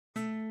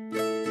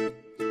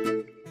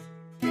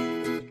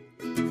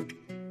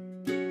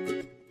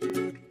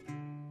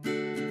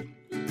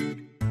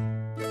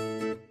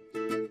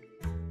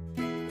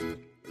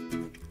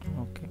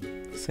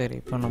சரி,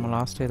 இப்போ நம்ம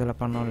லாஸ்ட் இதில்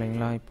பண்ணோம்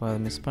இல்லைங்களா, இப்போ அதை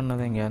மிஸ்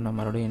பண்ணதை இங்கே நான்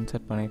மறுபடியும்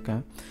இன்சர்ட்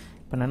பண்ணியிருக்கேன்.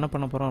 இப்போ நான் என்ன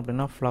பண்ண போகிறோம்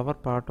அப்படின்னா ஃப்ளவர்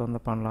பார்ட் வந்து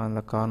பண்ணலாம்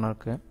இந்த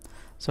கார்னருக்கு.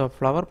 ஸோ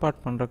ஃப்ளவர்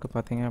பார்ட் பண்ணுறதுக்கு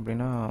பார்த்தீங்க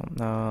அப்படின்னா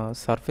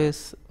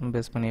சர்ஃபேஸ்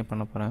பேஸ் பண்ணியே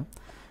பண்ண போகிறேன்.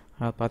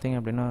 அது பார்த்தீங்க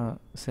அப்படின்னா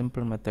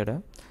சிம்பிள் மெத்தடு.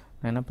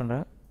 நான் என்ன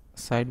பண்ணுறேன்,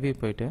 சைட் வியூ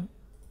போயிட்டு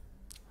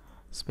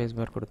ஸ்பேஸ்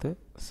பார் கொடுத்து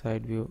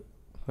சைட் வியூ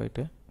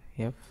போயிட்டு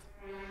எஃப்.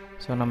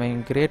 ஸோ நம்ம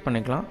இங்கே க்ரியேட்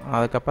பண்ணிக்கலாம்,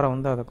 அதுக்கப்புறம்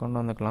வந்து அதை கொண்டு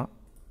வந்துக்கலாம்.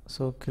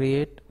 ஸோ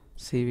க்ரியேட்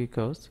சிவி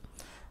கர்வ்ஸ்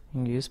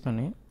இங்கே யூஸ்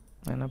பண்ணி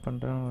நான் என்ன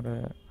பண்ணுறேன், ஒரு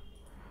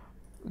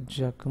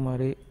ஜக்கு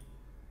மாதிரி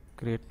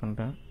க்ரியேட்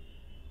பண்ணுறேன்.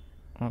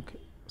 ஓகே,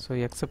 ஸோ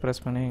எக்ஸை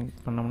ப்ரெஸ் பண்ணி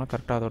பண்ணோம்னா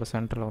கரெக்டாக அதோட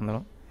சென்டரில்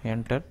வந்துடும்.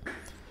 என்டர்.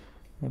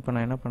 இப்போ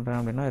நான் என்ன பண்ணுறேன்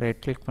அப்படின்னா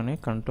ரைட் கிளிக் பண்ணி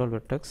கண்ட்ரோல்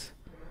வெர்டெக்ஸ்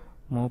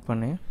மூவ்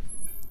பண்ணி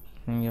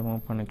இங்கே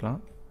மூவ்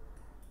பண்ணிக்கலாம்.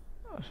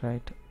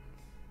 ரைட்,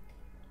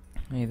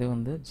 இது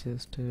வந்து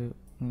ஜஸ்ட்டு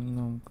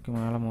இன்னும்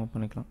மேலே மூவ்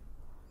பண்ணிக்கலாம்.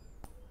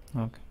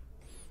 ஓகே,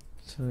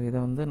 ஸோ இதை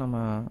வந்து நம்ம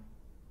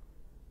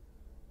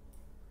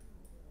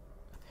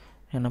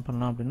என்ன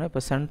பண்ணலாம் அப்படின்னா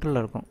இப்போ சென்டரில்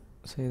இருக்கும்.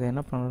 ஸோ இதை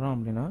என்ன பண்ணுறோம்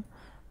அப்படின்னா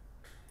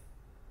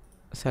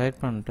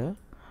செலக்ட் பண்ணிட்டு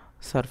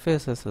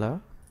சர்ஃபேஸஸில்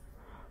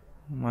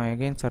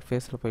எகெயின்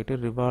சர்ஃபேஸில் போயிட்டு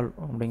ரிவால்வ்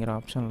அப்படிங்கிற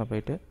ஆப்ஷனில்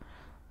போயிட்டு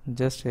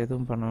ஜஸ்ட்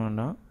எதுவும் பண்ண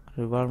வேண்டாம்,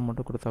 ரிவால்வ்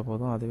மட்டும் கொடுத்தா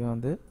போதும், அதுவே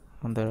வந்து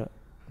அந்த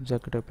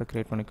ஜக்கு டைப்பில்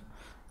க்ரியேட் பண்ணிக்கும்.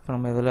 இப்போ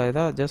நம்ம இதில்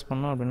எதாவது அட்ஜஸ்ட்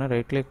பண்ணோம் அப்படின்னா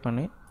ரைட் கிளிக்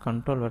பண்ணி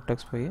கண்ட்ரோல்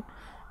வெர்டெக்ஸ் போய்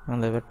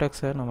அந்த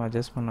வெர்டெக்ஸை நம்ம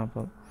அட்ஜஸ்ட் பண்ணால்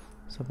போதும்.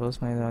 சப்போஸ்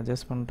நான் இதை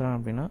அட்ஜஸ்ட் பண்ணுறேன்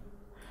அப்படின்னா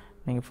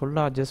நீங்கள்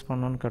ஃபுல்லாக அட்ஜஸ்ட்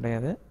பண்ணணுன்னு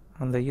கிடையாது,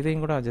 அந்த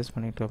இதையும் கூட அட்ஜஸ்ட்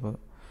பண்ணிகிட்டே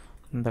போதும்.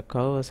 இந்த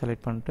கர்வை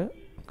செலக்ட் பண்ணிட்டு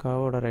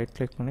கர்வோட ரைட்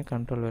கிளிக் பண்ணி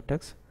கண்ட்ரோல்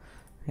வெர்டெக்ஸ்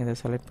இதை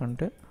செலக்ட்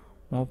பண்ணிட்டு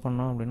மூவ்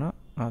பண்ணோம் அப்படின்னா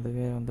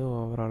அதுவே வந்து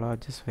ஓவராலாக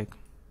அட்ஜஸ்ட்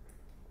வைக்கும்.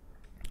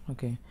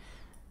 Okay,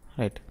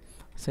 right.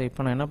 ஸோ இப்போ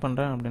நான் என்ன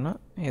பண்ணுறேன் அப்படின்னா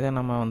இதை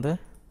நம்ம வந்து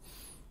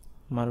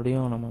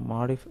மறுபடியும்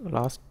நம்ம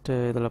லாஸ்ட்டு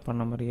இதில்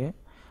பண்ண மாதிரியே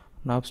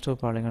நர்ப்ஸ் டு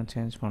பாலிகான்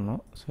சேஞ்ச்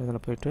பண்ணோம். ஸோ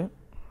இதில் போய்ட்டு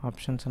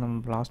ஆப்ஷன்ஸ்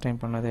நம்ம லாஸ்ட் டைம்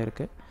பண்ணதே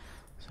இருக்குது.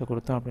 ஸோ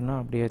கொடுத்தோம் அப்படின்னா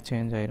அப்படியே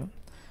சேஞ்ச் ஆயிடும்.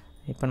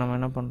 இப்போ நம்ம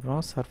என்ன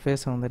பண்ணுறோம்,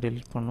 சர்ஃபேஸை வந்து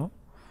டெலிட் பண்ணோம்.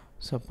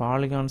 ஸோ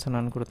பாலிகான்ஸை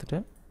நான் கொடுத்துட்டு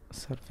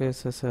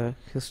சர்ஃபேஸஸை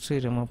ஹிஸ்ட்ரி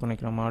ரிமூவ்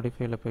பண்ணிக்கலாம்.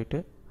 மாடிஃபைல போய்ட்டு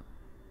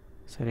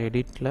சரி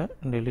எடிட்டில்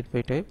delete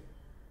by type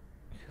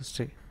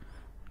history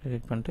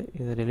delete பண்ணிட்டு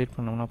இதை டெலிட்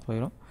பண்ணோம்னா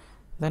போயிடும்.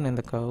 தென்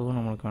இந்த கர்வும்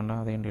நம்மளுக்கு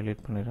வேண்டாம், அதையும்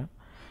டெலிட் பண்ணிடுறேன்.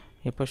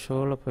 இப்போ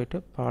ஷோவில் போய்ட்டு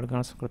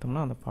பாலிகான்ஸ்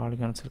கொடுத்தோம்னா அந்த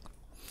பாலிகான்ஸ் இருக்கும்.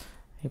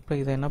 இப்போ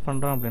இதை என்ன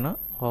பண்ணுறோம் அப்படின்னா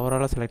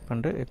ஓவராலாக செலக்ட்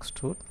பண்ணிட்டு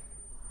எக்ஸ்ட்ரூட்,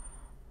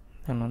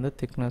 தென் வந்து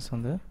திக்னஸ்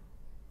வந்து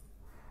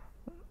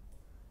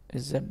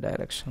Z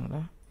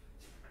டைரெக்ஷனில்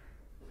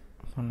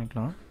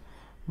பண்ணிக்கலாம்.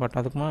 பட்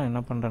அதுக்கு முன்னாடி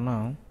என்ன பண்ணுறேன்னா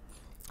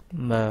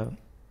இந்த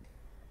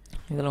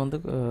இதில் வந்து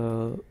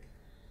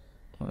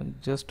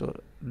ஜஸ்ட் ஒரு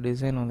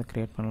டிசைன் வந்து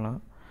க்ரியேட் பண்ணலாம்.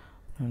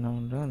 என்ன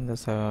பண்ணுறேன், இந்த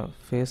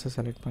ஃபேஸை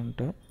செலக்ட்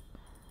பண்ணிட்டு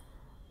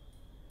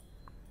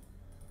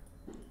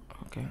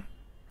ஓகே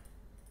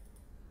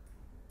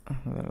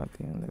அது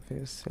எல்லாத்தையும் இந்த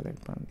ஃபேஸ்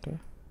செலக்ட் பண்ணிட்டு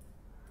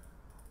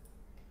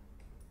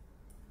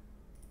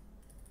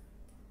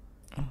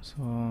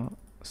ஸோ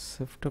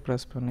ஷிஃப்ட்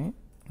ப்ரெஸ் பண்ணி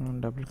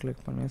டபுள்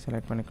கிளிக் பண்ணி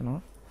செலக்ட்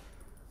பண்ணிக்கணும்.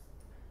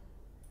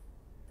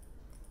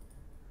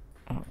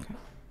 Okay,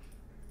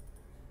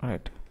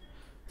 right.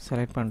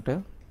 செலக்ட் பண்ணிட்டு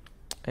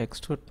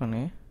எக்ஸ்ட்ரூட்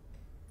பண்ணி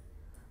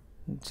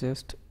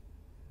ஜஸ்ட்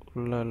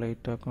உள்ள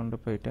லைட்டாக கொண்டு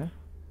போயிட்டு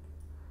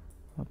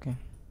ஓகே.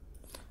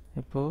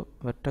 இப்போது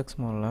வெர்டெக்ஸ்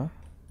மோடில்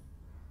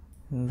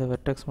இந்த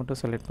வெர்டெக்ஸ்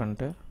மட்டும் செலக்ட்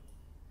பண்ணிட்டு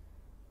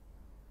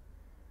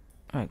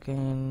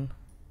அகெயின்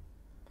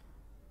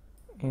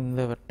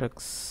இந்த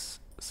வெர்டெக்ஸ்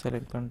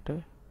செலக்ட் பண்ணிட்டு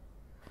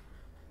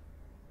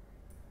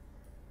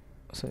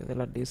ஸோ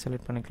இதெல்லாம்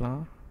டீசெலக்ட்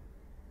பண்ணிக்கலாம்.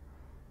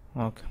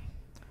 ஓகே,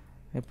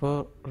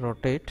 இப்போது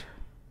ரொட்டேட்.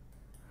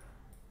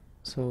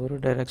 ஸோ ஒரு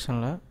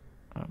டைரெக்ஷனில்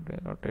அப்படியே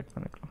ரொட்டேட்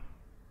பண்ணிக்கலாம்.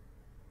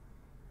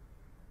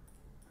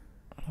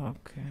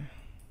 Okay,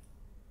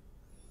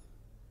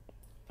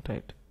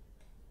 right.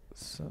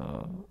 ஸோ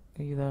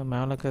இதை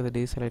மேலுக்கு அதை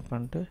டீசெலக்ட்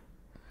பண்ணிட்டு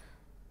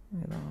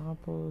இதை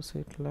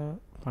ஆப்போசிட்டில்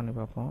பண்ணி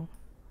பார்ப்போம்.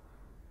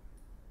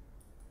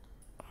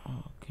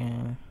 Okay,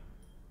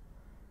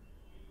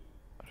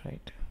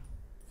 right.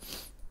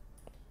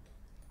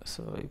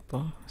 ஸோ இப்போ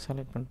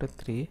செலக்ட் பண்ணிட்டு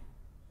 3.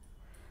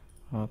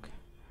 ஓகே,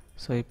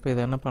 ஸோ இப்போ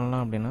இதை என்ன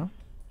பண்ணலாம் அப்படின்னா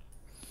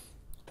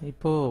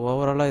இப்போது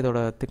ஓவராலாக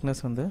இதோட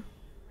திக்னஸ் வந்து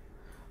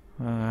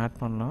ஆட்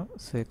பண்ணலாம்.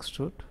 ஸோ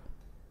எக்ஸ்ட்ரூட்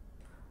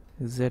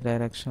Z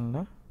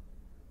டைரெக்ஷனில்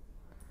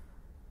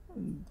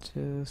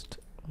ஜஸ்ட்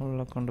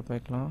உள்ள கொண்டு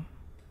போய்க்கலாம்.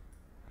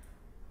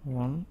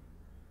 1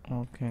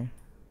 ஓகே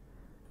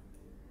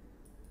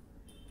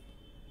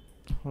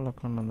உள்ள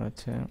கொண்டு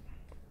வந்தாச்சு.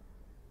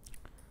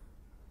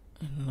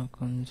 இன்னும்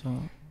கொஞ்சம்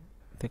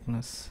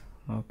திக்னஸ்.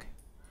 Okay,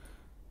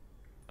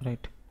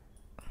 right.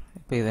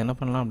 இப்போ இதை என்ன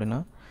பண்ணலாம் அப்படின்னா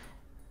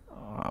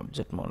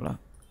ஆப்ஜெக்ட் மோடில்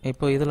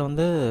இப்போ இதில்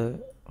வந்து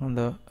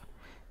அந்த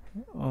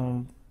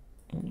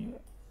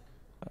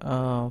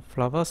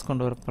ஃப்ளவர்ஸ்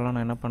கொண்டு வரப்பெல்லாம்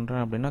நான் என்ன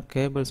பண்ணுறேன் அப்படின்னா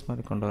கேபிள்ஸ்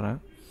மாதிரி கொண்டு வரேன்.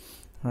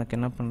 அதுக்கு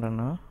என்ன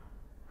பண்ணுறேன்னா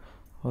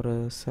ஒரு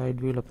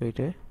சைட் வியூவில்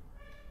போயிட்டு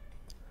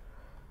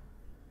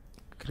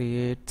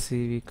க்ரியேட்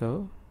சிவி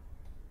கர்வ்.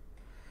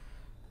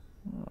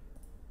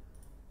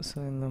 ஸோ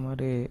இந்த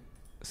மாதிரி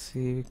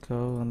CV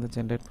curve வந்து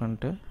ஜென்ரேட்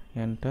பண்ணிட்டு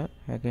enter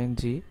again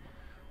G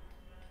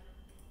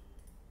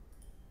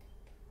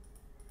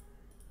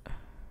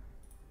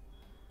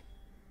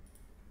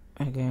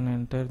again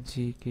enter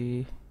G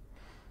key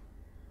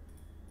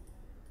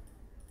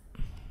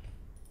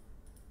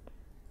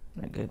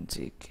again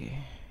G key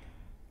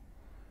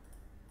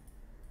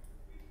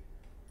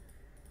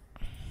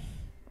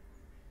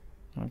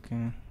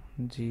okay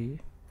G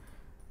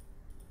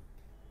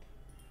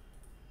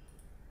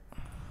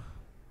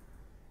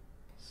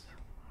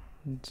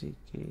G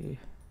key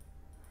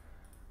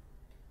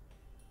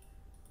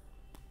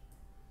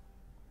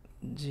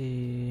G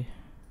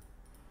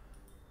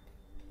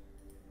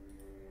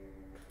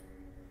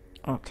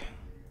okay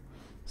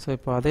so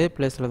இப்போ அதே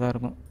பிளேஸில் தான்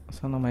இருக்கும்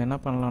ஸோ நம்ம என்ன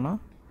பண்ணலான்னா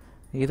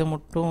இதை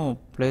மட்டும்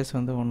பிளேஸ்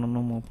வந்து ஒன்று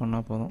ஒன்று மூவ்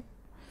பண்ணால் போதும்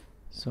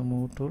ஸோ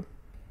மூவ் டூல்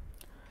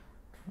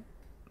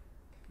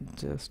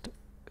ஜஸ்ட்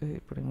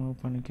இப்படி மூவ்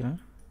பண்ணிக்கிறேன்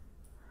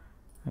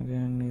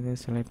அகைன் இதை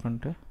செலக்ட்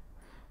பண்ணிட்டு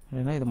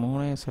இல்லைன்னா இது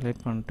மூணையும்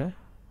செலக்ட் பண்ணிட்டு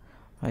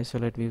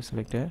ஐசோலேட் வியூ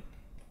செலக்டர்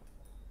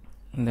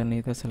தென்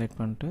இதை செலக்ட்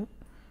பண்ணிட்டு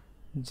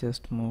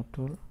ஜஸ்ட் மூவ்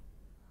டூல்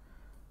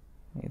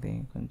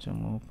இதையும் கொஞ்சம்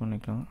மூவ்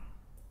பண்ணிக்கலாம்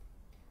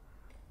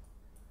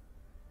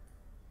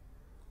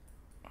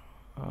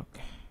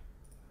ஓகே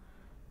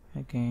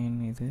அகைன்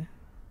இது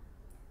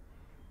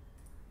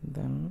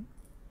தென்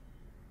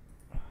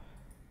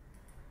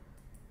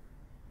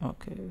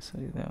ஓகே ஸோ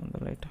இதை வந்து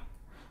ரைட்டாக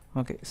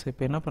ஓகே ஸோ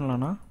இப்போ என்ன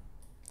பண்ணலான்னா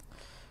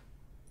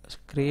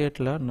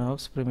க்ரியேட்டில்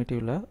நர்வ்ஸ்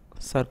ப்ரிமிட்டிவில்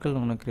சர்க்கிள்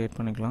ஒன்று க்ரியேட்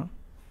பண்ணிக்கலாம்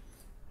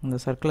இந்த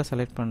சர்க்கிளை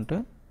செலக்ட் பண்ணிட்டு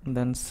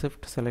தென்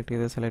ஷிஃப்ட் செலக்ட்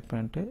இதை செலக்ட்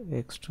பண்ணிட்டு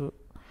extrude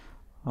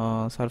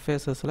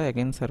சர்ஃபேஸஸில்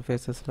again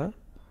சர்ஃபேஸஸில்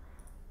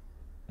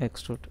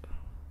extrude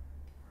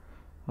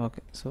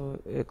okay so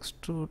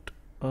extrude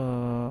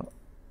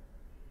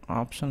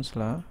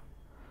ஆப்ஷன்ஸில்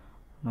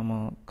நம்ம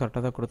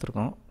கரெக்டாக தான்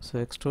கொடுத்துருக்கோம் ஸோ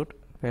எக்ஸ்ட்ரூட்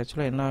இப்போ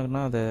ஆக்சுவலாக என்ன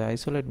ஆகுனா அது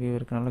ஐசோலேட் வியூ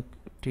இருக்கனால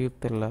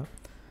டியூப் தெரில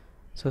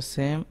ஸோ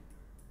சேம்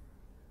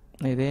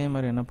இதே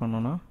மாதிரி என்ன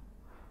பண்ணோன்னா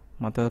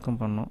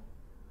மற்றதுக்கும் பண்ணோம்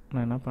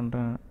நான் என்ன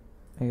பண்ணுறேன்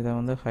இதை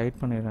வந்து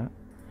ஹைட் பண்ணிடுறேன்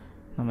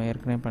நம்ம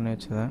ஏற்கனவே பண்ணி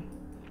வச்சதேன்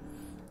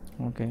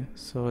ஓகே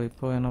ஸோ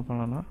இப்போது என்ன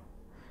பண்ணலான்னா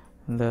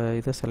இந்த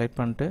இதை செலக்ட்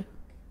பண்ணிட்டு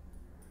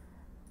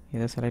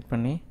இதை செலக்ட்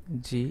பண்ணி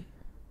ஜி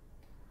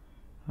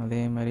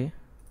அதே மாதிரி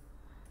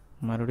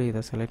மறுபடியும்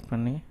இதை செலக்ட்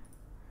பண்ணி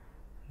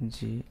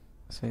ஜி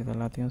ஸோ இது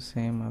எல்லாத்தையும்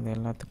சேம் அது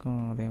எல்லாத்துக்கும்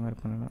அதே மாதிரி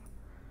பண்ணலாம்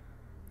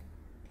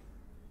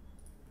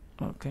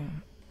ஓகே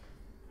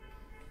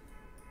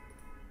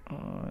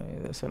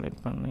இதை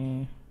செலக்ட் பண்ணி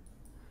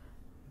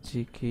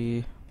ஜிக்கு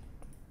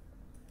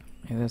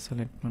இதை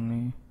செலக்ட் பண்ணி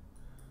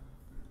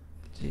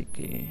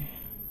ஜிக்கு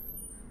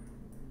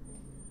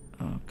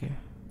ஓகே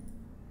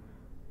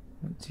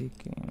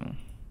ஜிக்கு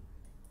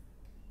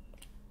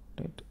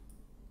ரைட்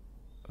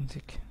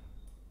ஜிக்கு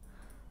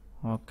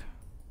ஓகே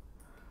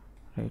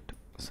ரைட்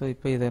ஸோ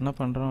இப்போ இதை என்ன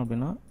பண்ணுறோம்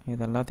அப்படின்னா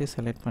இது எல்லாத்தையும்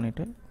செலக்ட்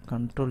பண்ணிவிட்டு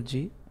கண்ட்ரோல்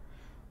ஜி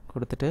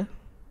கொடுத்துட்டு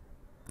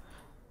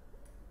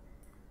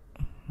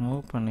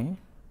மூவ் பண்ணி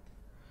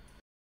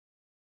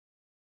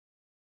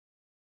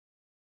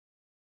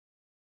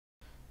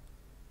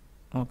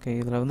ஓகே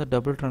இதில் வந்து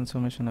டபுள்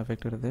ட்ரான்ஸ்ஃபர்மேஷன்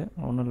எஃபெக்ட் வருது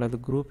ஒன்றும் இல்லை அது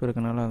குரூப்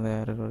இருக்கனால அந்த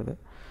எரர் வருது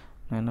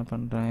நான் என்ன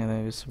பண்ணுறேன் இதை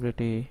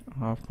விசிபிலிட்டி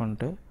ஆஃப்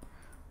பண்ணிட்டு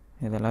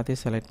இது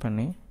எல்லாத்தையும் செலக்ட்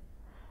பண்ணி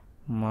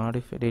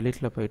மாடிஃபை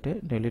டெலீட்டில் போயிட்டு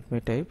delete by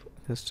type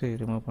just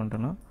remove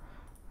பண்ணுறேன்னா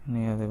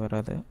நீ அது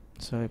வராது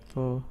ஸோ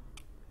இப்போது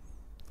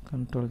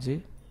கண்ட்ரோல் ஜி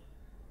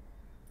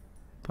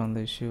இப்போ அந்த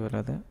இஷ்யூ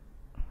வராது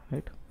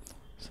ரைட்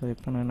ஸோ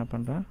இப்போ நான் என்ன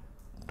பண்ணுறேன்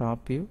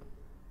டாப் வியூ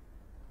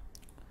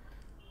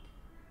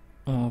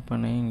மூவ்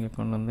பண்ணி இங்கே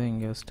கொண்டு வந்து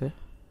இங்கே வச்சுட்டு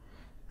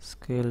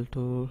scale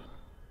tool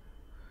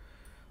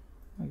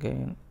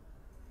again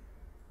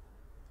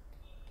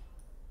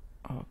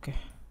okay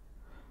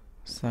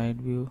side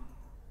view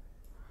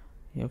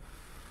F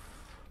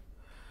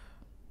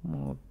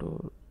move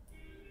tool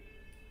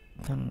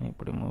then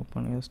இப்படி மூவ்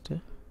பண்ணி வச்சுட்டு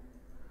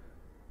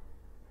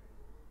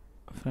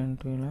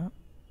ஃப்ரண்ட் வியூவில்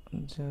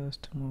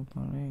ஜஸ்ட் மூவ்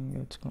பண்ணி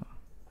இங்கே வச்சுக்கலாம்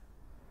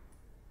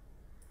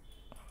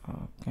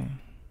ஓகே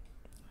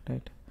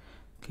ரைட்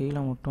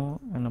கீழே மட்டும்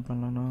என்ன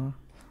பண்ணலான்னா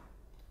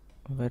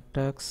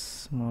வெர்டெக்ஸ்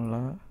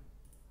மூலம்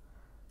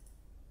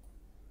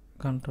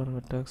கண்ட்ரோல்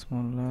வெர்டெக்ஸ்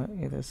மூலம்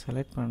இதை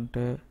செலக்ட்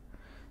பண்ணிட்டு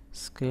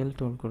ஸ்கேல்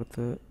டூல்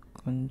கொடுத்து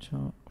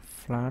கொஞ்சம்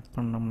ஃப்ளாட்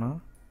பண்ணோம்னா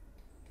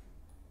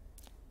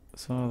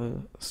ஸோ அது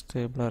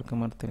ஸ்டேபிளாக இருக்க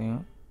மாதிரி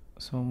தெரியும்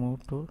so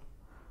move tool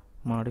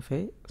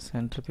modify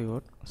centre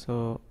pivot so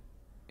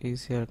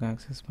ஈஸியாக இருக்கும்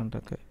ஆக்சஸ்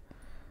பண்ணுறதுக்கு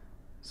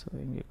ஸோ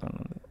இங்கே கொண்டு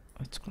வந்து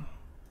வச்சுக்கலாம்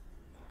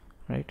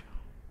ரைட்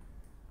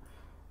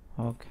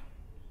ஓகே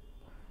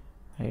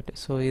ரைட்டு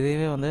ஸோ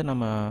இதுவே வந்து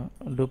நம்ம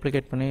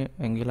டூப்ளிகேட் பண்ணி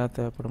எங்கெல்லாம்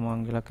தேவைப்படுமோ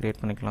அங்கெல்லாம்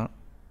க்ரியேட் பண்ணிக்கலாம்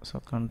ஸோ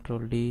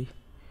கண்ட்ரோல் டி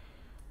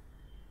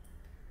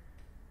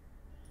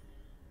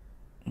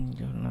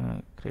இங்கே ஒன்று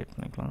க்ரியேட்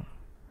பண்ணிக்கலாம்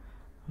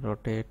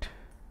ரொட்டேட்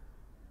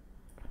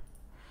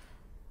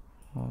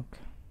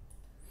ஓகே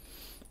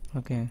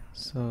ஓகே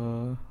ஸோ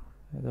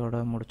இதோட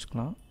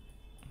முடிச்சுக்கலாம்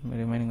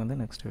ரிமைனிங் வந்து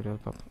நெக்ஸ்ட்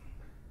வீடியோவில் பார்ப்போம்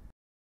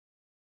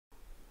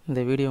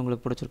இந்த வீடியோ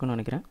உங்களுக்கு பிடிச்சிருக்குன்னு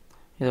நினைக்கிறேன்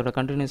இதோட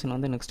கண்டினியூஷன்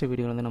வந்து நெக்ஸ்ட்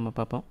வீடியோ வந்து நம்ம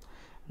பார்ப்போம்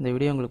இந்த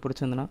வீடியோ உங்களுக்கு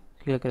பிடிச்சிருந்துன்னா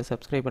கீழே இருக்கிற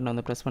சப்ஸ்கிரைப் பட்டனை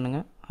வந்து ப்ரெஸ்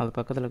பண்ணுங்கள். அது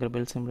பக்கத்தில் இருக்கிற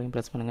பெல் சிம்பிளையும்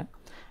ப்ரெஸ் பண்ணுங்கள்.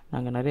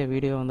 நாங்கள் நிறைய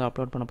வீடியோ வந்து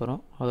அப்லோட் பண்ண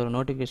போகிறோம். அதோட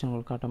நோட்டிஃபிகேஷன்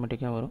உங்களுக்கு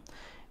ஆட்டோமேட்டிக்காக வரும்.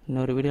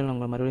 இன்னொரு வீடியோவில்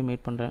உங்களை மறுபடியும்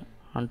மீட் பண்ணுறேன்.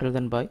 Until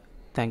then, bye.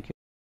 Thank you.